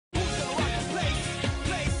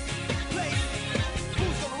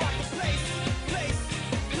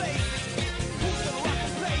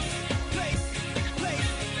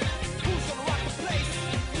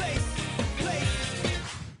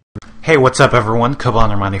Hey, what's up everyone?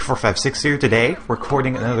 Skadooshinator456 here today,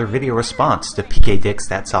 recording another video response to PK Dick's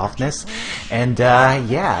That Softness. And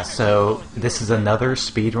yeah, so this is another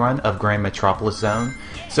speedrun of Grand Metropolis Zone.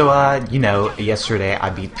 So, yesterday I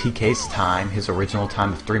beat PK's time, his original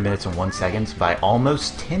time of 3 minutes and 1 second, by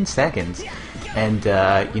almost 10 seconds. And,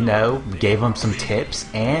 gave him some tips,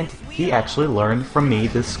 and he actually learned from me,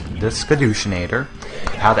 the Skadooshinator,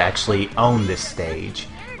 how to actually own this stage.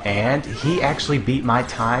 And he actually beat my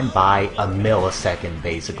time by a millisecond,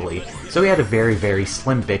 basically. So he had a very, very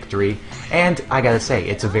slim victory, and I gotta say,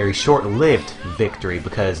 it's a very short-lived victory,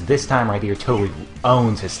 because this time right here totally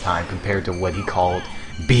owns his time compared to what he called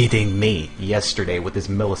beating me yesterday with his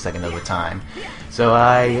millisecond of a time. So,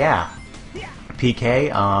 yeah.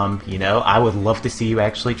 PK, I would love to see you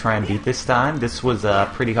actually try and beat this time. This was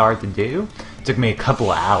pretty hard to do. It took me a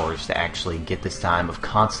couple of hours to actually get this time of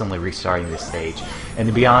constantly restarting this stage. And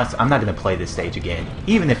to be honest, I'm not going to play this stage again.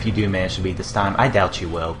 Even if you do manage to beat this time, I doubt you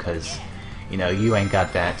will, because, you ain't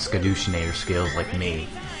got that Skadooshinator skills like me.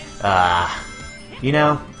 I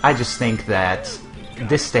just think that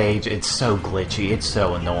this stage, it's so glitchy, it's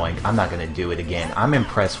so annoying. I'm not going to do it again. I'm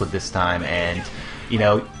impressed with this time, and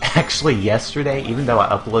actually yesterday, even though I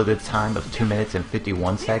uploaded a time of 2 minutes and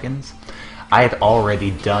 51 seconds, I had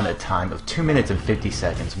already done a time of 2 minutes and 50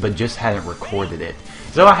 seconds, but just hadn't recorded it.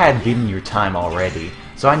 So I had beaten your time already,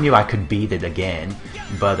 so I knew I could beat it again,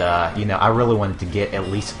 but, I really wanted to get at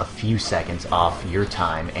least a few seconds off your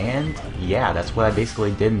time, and, yeah, that's what I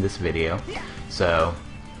basically did in this video. So,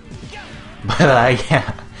 but,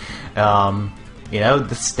 yeah,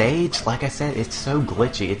 the stage, like I said, it's so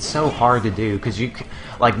glitchy, it's so hard to do, because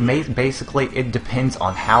basically, it depends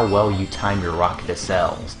on how well you time your rocket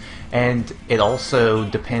SLs. And it also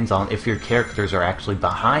depends on if your characters are actually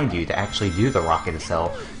behind you to actually do the rocket SL,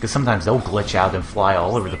 because sometimes they'll glitch out and fly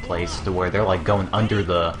all over the place to where they're like going under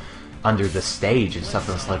the stage and stuff,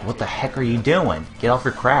 and it's like, what the heck are you doing? Get off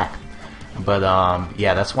your crack. But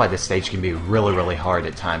yeah, that's why this stage can be really, really hard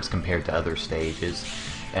at times compared to other stages.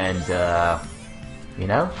 And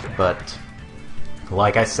but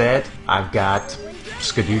like I said, I've got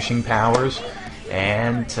Skadooshing powers.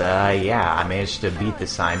 And, yeah, I managed to beat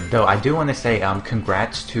this time. Though, I do want to say,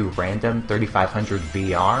 congrats to Random 3500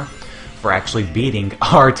 VR for actually beating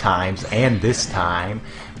our times and this time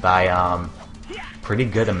by, pretty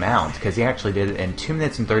good amount. Because he actually did it in 2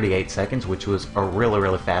 minutes and 38 seconds, which was a really,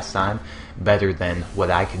 really fast time. Better than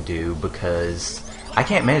what I could do, because I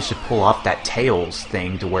can't manage to pull off that Tails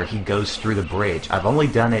thing to where he goes through the bridge. I've only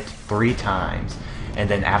done it 3 times. And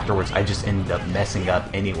then afterwards, I just ended up messing up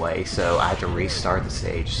anyway, so I had to restart the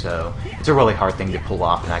stage. So it's a really hard thing to pull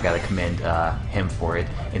off, and I gotta commend him for it.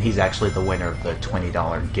 And he's actually the winner of the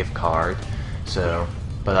 $20 gift card. So,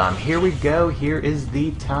 but here we go. Here is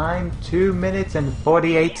the time: 2 minutes and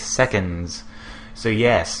 48 seconds. So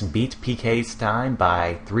yes, beat PK's time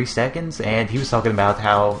by 3 seconds, and he was talking about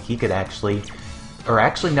how he could actually, or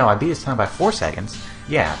actually no, I beat his time by 4 seconds.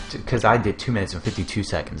 Yeah, because I did 2 minutes and 52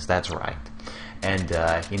 seconds. That's right. And,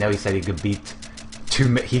 he said he could beat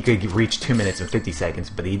he could reach 2 minutes and 50 seconds,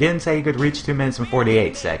 but he didn't say he could reach 2 minutes and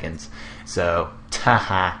 48 seconds. So,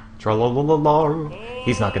 haha, tra-la-la-la-la.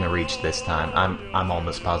 He's not going to reach this time. I'm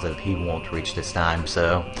almost positive he won't reach this time,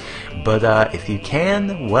 so. But, if you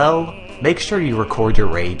can, well, make sure you record your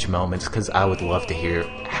rage moments, because I would love to hear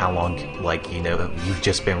how long, you've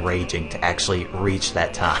just been raging to actually reach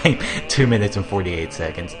that time. 2 minutes and 48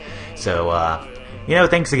 seconds. So,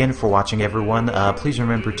 thanks again for watching, everyone. Please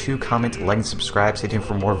remember to comment, like, and subscribe. Stay tuned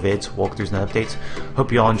for more vids, walkthroughs, and updates.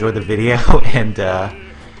 Hope you all enjoyed the video, and,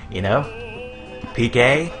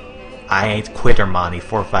 PK, I ain't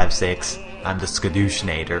Quittermoney456. I'm the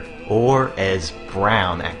Skadooshinator. Or, as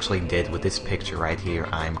Brown actually did with this picture right here,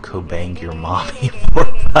 I'm Kobang Your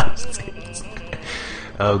Mommy456.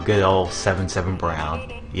 Oh, good old 77 Brown.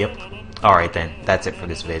 Yep. Alright then, that's it for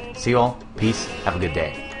this vid. See you all. Peace. Have a good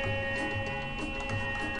day.